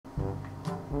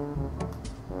Oh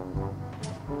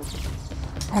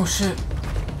shit.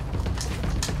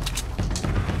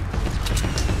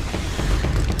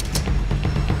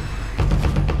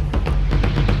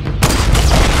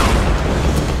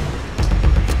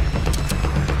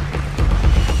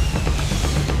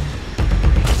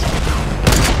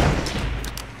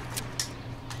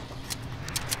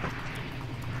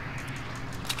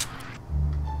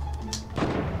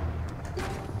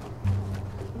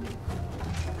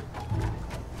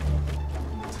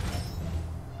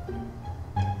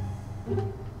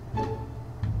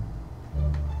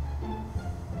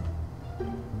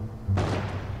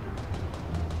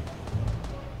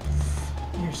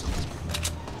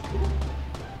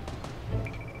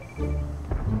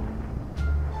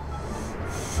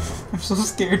 I'm so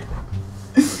scared.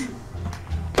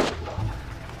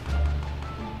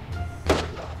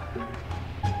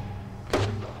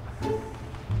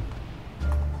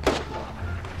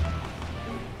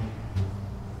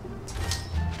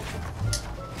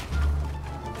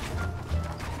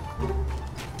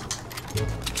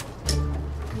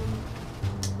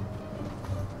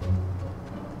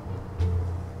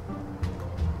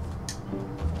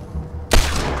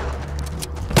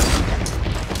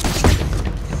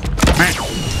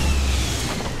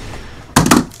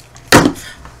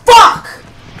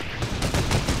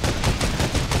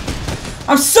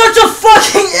 I'm such a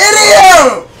fucking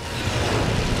idiot!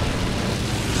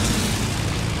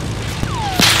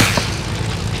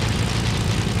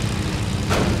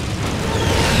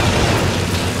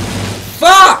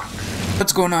 Fuck!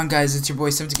 What's going on, guys? It's your boy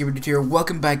 70Gamer here.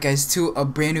 Welcome back, guys, to a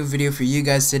brand new video for you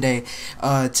guys today.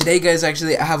 Today, guys,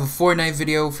 actually, I have a Fortnite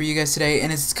video for you guys today,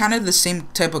 and it's kind of the same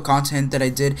type of content that I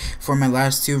did for my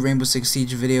last two Rainbow Six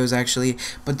Siege videos, actually.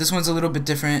 But this one's a little bit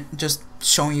different, just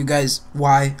showing you guys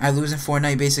why I lose in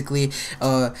Fortnite, basically.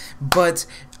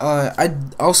 I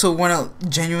also want to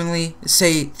genuinely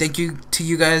say thank you to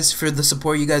you guys for the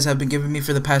support you guys have been giving me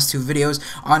for the past two videos.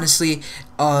 Honestly,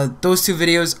 those two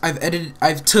videos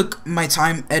I've took my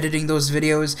time editing those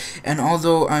videos, and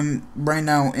although I'm right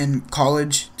now in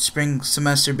college, spring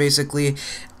semester basically,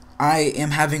 I am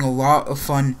having a lot of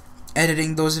fun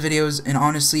editing those videos, and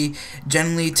honestly,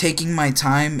 generally taking my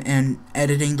time and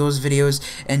editing those videos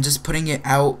and just putting it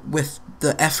out with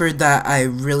the effort that I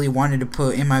really wanted to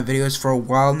put in my videos for a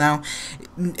while now.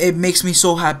 It makes me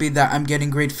so happy that I'm getting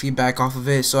great feedback off of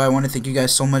it, so I want to thank you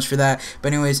guys so much for that.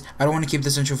 But anyways, I don't want to keep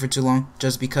this intro for too long,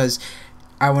 just because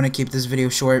I want to keep this video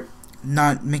short,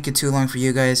 not make it too long for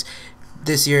you guys.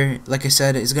 This year, like I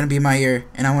said, is going to be my year,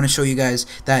 and I want to show you guys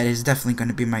that it is definitely going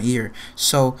to be my year.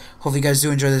 So, hopefully you guys do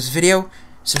enjoy this video.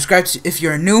 Subscribe if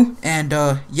you're new, and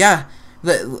yeah,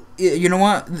 you know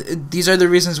what? These are the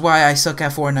reasons why I suck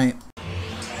at Fortnite.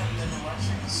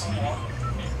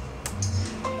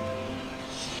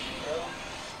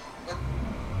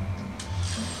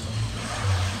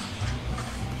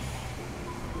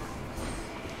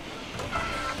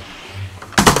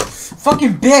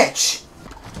 Fucking bitch!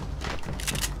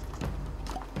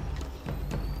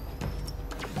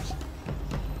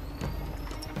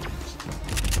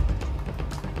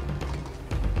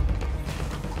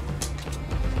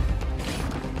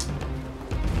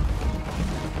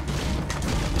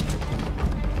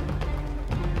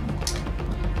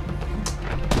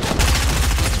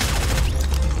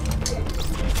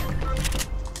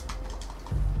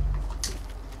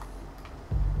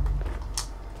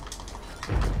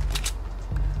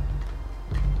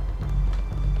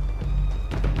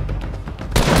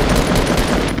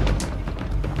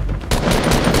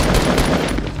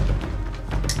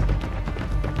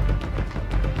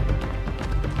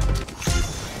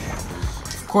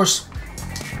 Of course.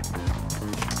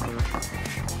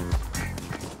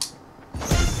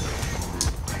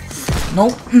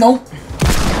 Nope, nope.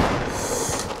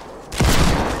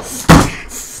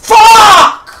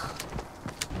 Fuck!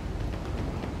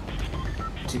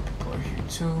 Two people are here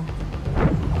too.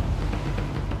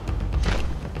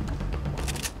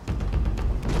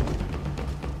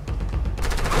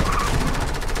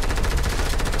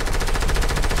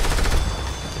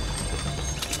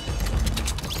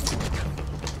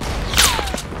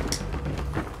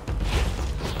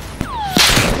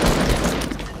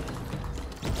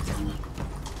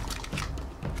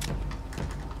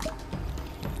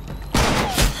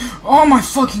 Oh my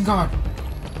fucking god!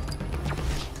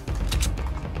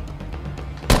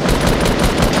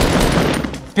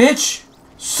 Bitch!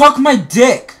 Suck my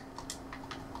dick!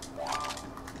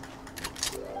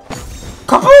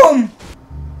 Kaboom!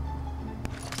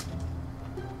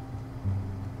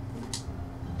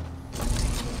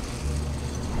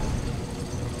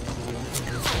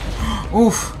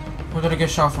 Oof! Where did I get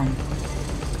shot from?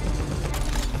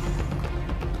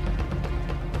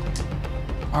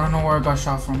 I don't know where I got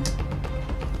shot from.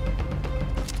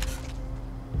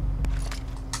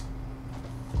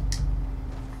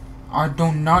 I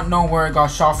do not know where I got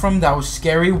shot from. That was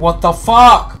scary. What the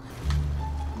fuck?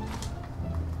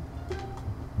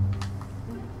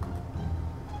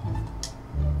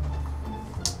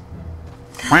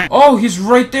 Oh, he's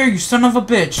right there, you son of a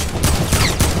bitch.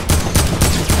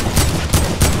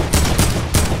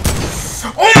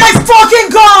 Oh my fucking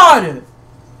god!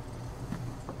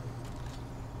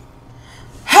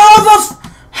 How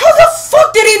the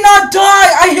fuck did he not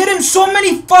die? I hit him so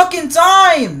many fucking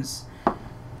times.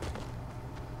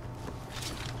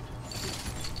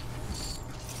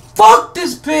 Fuck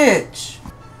this bitch.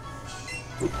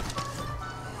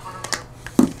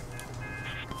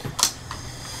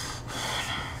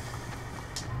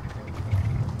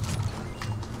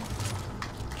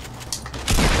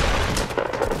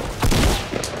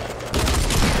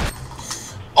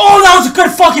 Oh, that was a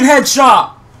good fucking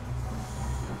headshot!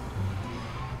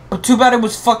 But too bad it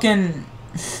was fucking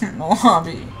in the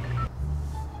lobby.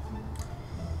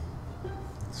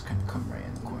 It's gonna come right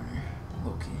in the corner.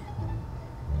 Low-key.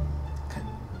 Okay.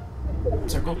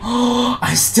 Circle. Oh,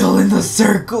 I'm still in the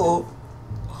circle!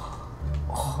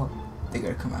 Oh, they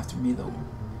gotta come after me though.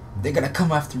 They gotta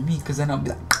come after me, cause then I'll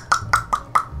be like...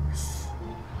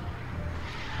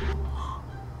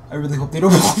 I really hope they don't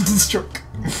blow up this truck.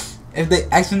 If they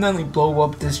accidentally blow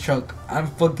up this truck, I'm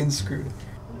fucking screwed.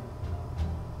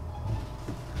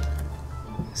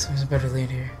 Someone's better lead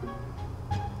here.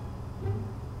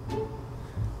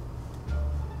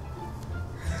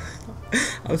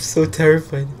 I'm so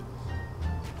terrified.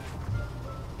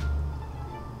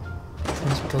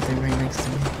 Someone's building right next to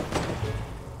me.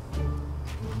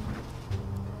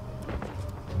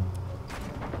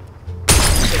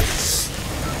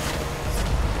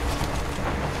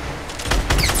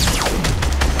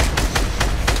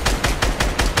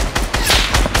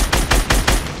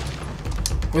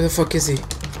 Where the fuck is he?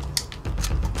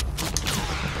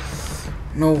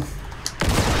 No.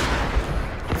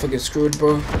 Fucking screwed,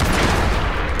 bro.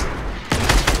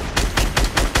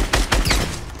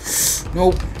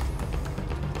 Nope.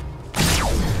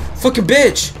 Fucking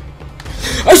bitch!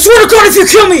 I swear to God if you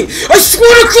kill me! I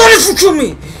swear to God if you kill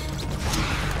me!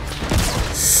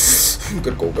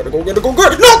 Gotta go,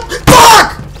 no! Fuck!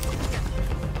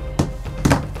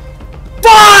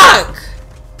 Fuck!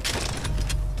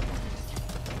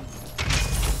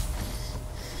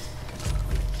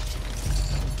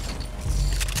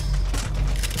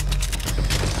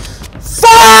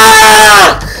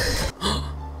 Fuck!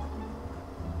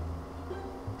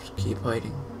 Just keep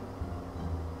hiding.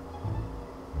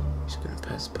 He's gonna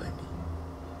pass by me.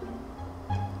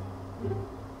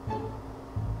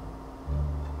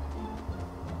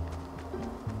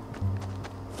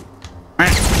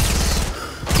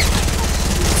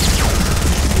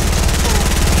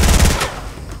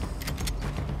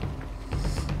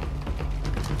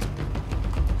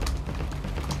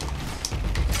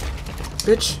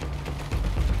 Bitch.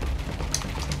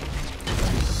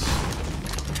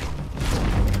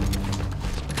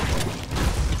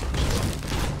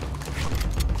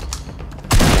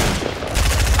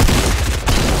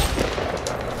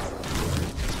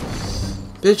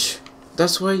 Bitch,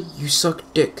 that's why you suck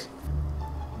dick.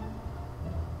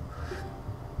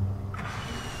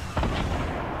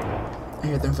 I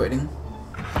hear them fighting.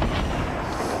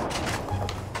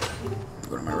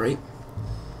 Go to my right.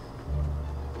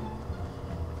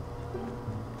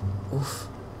 Oof.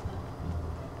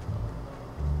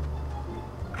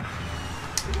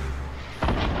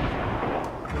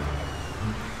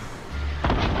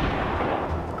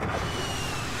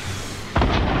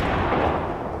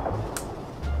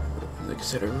 Like I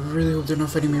said, I really hope they're not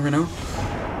fighting me right now.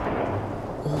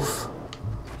 Oof.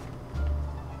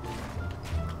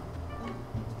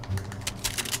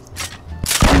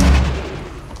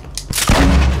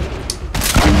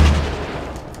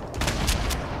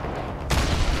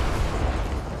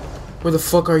 Where the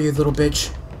fuck are you, little bitch?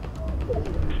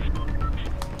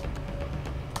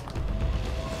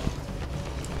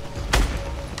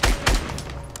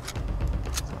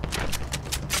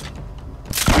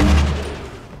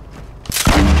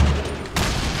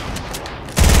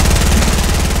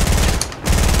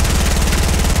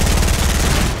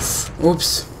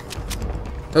 Oops.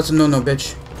 That's a no-no,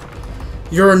 bitch.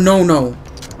 You're a no-no.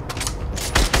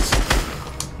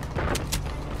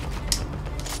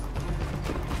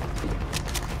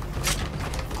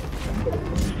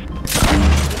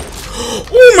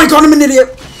 Oh my god, I'm an idiot!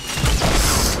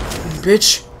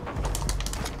 Bitch.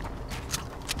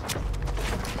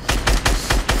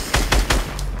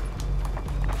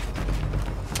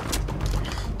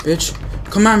 Bitch.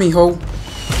 Come at me, ho.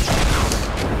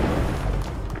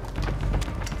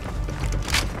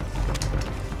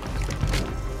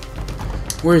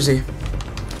 Where is he?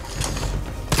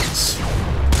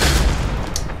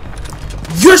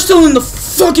 You're still in the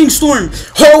fucking storm!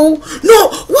 Ho! No!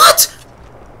 What?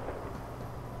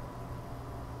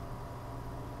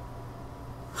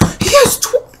 He has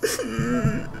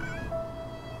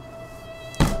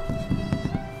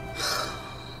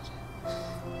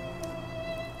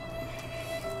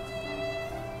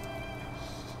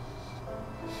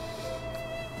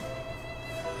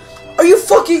Are you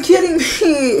fucking kidding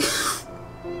me?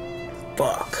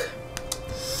 Fuck.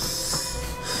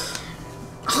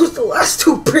 I was the last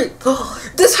to break. Oh,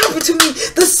 this happened to me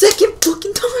the second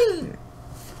fucking time.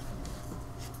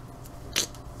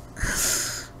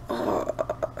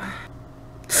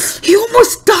 He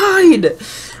almost died.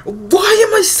 Why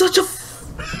am I such a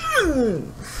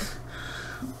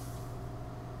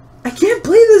I can't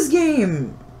play this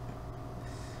game.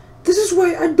 This is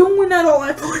why I don't win at all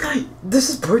at Fortnite. This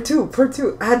is part 2.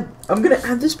 I'm gonna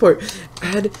add this part.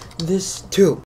 Add this too.